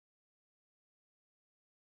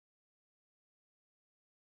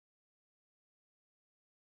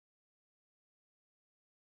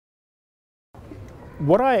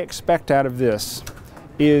What I expect out of this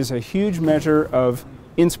is a huge measure of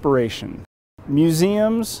inspiration.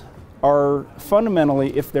 Museums are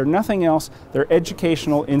fundamentally, if they're nothing else, they're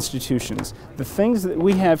educational institutions. The things that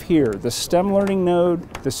we have here, the STEM Learning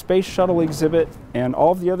Node, the Space Shuttle Exhibit, and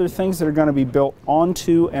all the other things that are going to be built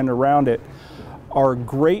onto and around it are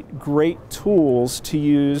great, great tools to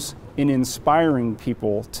use in inspiring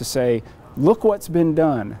people to say, look what's been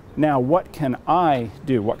done. Now what can I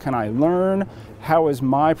do? What can I learn? How is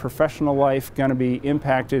my professional life going to be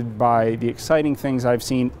impacted by the exciting things I've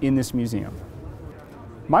seen in this museum?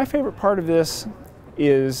 My favorite part of this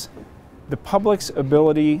is the public's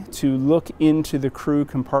ability to look into the crew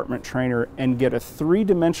compartment trainer and get a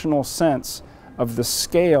three-dimensional sense of the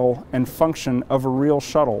scale and function of a real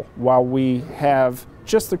shuttle while we have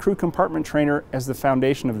just the crew compartment trainer as the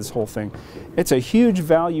foundation of this whole thing. It's a huge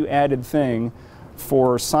value-added thing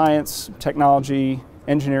for science, technology,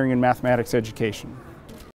 engineering, and mathematics education.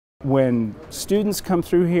 When students come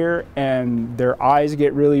through here and their eyes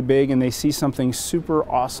get really big and they see something super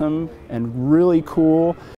awesome and really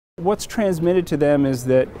cool, what's transmitted to them is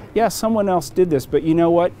that, yeah, someone else did this, but you know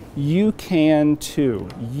what? You can too.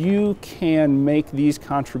 You can make these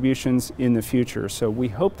contributions in the future. So we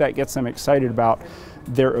hope that gets them excited about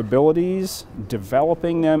their abilities,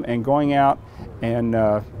 developing them, and going out and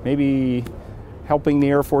maybe helping the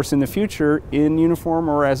Air Force in the future in uniform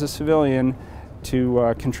or as a civilian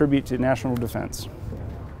to contribute to national defense.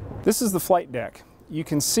 This is the flight deck. You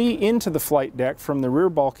can see into the flight deck from the rear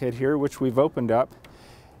bulkhead here, which we've opened up.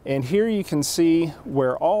 And here you can see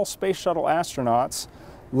where all Space Shuttle astronauts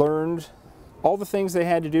learned all the things they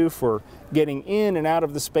had to do for getting in and out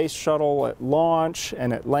of the Space Shuttle at launch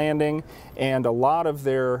and at landing, and a lot of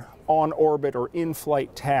their on-orbit or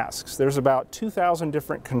in-flight tasks. There's about 2,000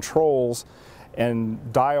 different controls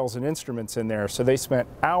and dials and instruments in there, so they spent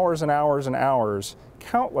hours and hours and hours,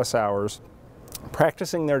 countless hours,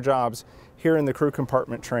 practicing their jobs here in the crew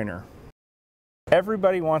compartment trainer.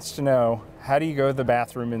 Everybody wants to know, how do you go to the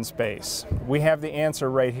bathroom in space? We have the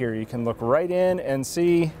answer right here. You can look right in and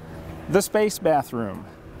see the space bathroom.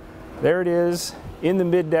 There it is in the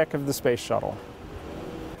middeck of the Space Shuttle.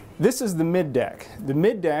 This is the middeck. The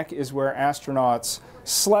middeck is where astronauts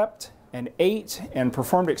slept and ate and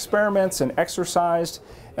performed experiments and exercised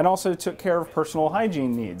and also took care of personal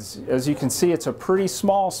hygiene needs. As you can see, it's a pretty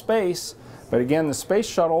small space, but again, the Space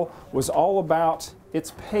Shuttle was all about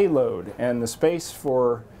its payload, and the space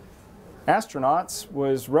for astronauts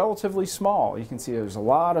was relatively small. You can see there's a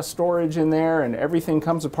lot of storage in there, and everything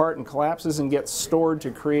comes apart and collapses and gets stored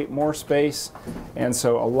to create more space. And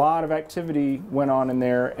so a lot of activity went on in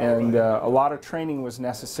there, and a lot of training was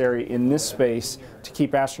necessary in this space to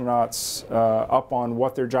keep astronauts up on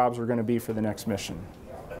what their jobs were going to be for the next mission.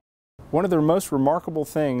 One of the most remarkable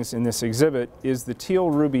things in this exhibit is the Teal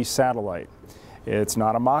Ruby satellite. It's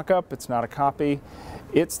not a mock-up, it's not a copy,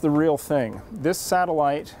 it's the real thing. This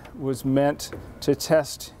satellite was meant to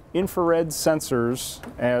test infrared sensors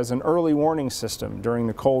as an early warning system during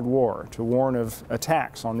the Cold War to warn of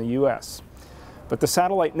attacks on the US. But the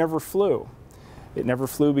satellite never flew. It never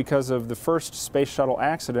flew because of the first Space Shuttle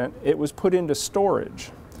accident. It was put into storage.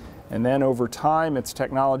 And then over time, its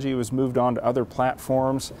technology was moved on to other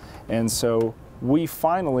platforms, and so we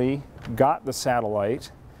finally got the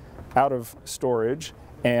satellite out of storage,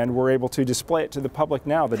 and we're able to display it to the public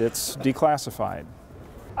now that it's declassified.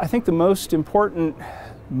 I think the most important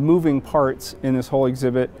moving parts in this whole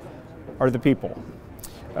exhibit are the people.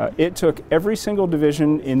 It took every single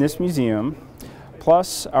division in this museum,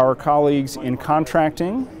 plus our colleagues in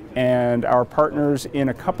contracting and our partners in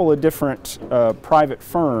a couple of different private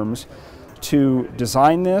firms to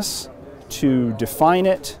design this, to define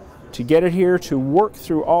it, to get it here, to work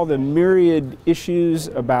through all the myriad issues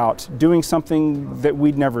about doing something that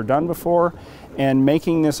we'd never done before and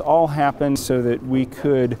making this all happen so that we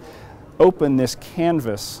could open this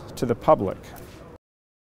canvas to the public.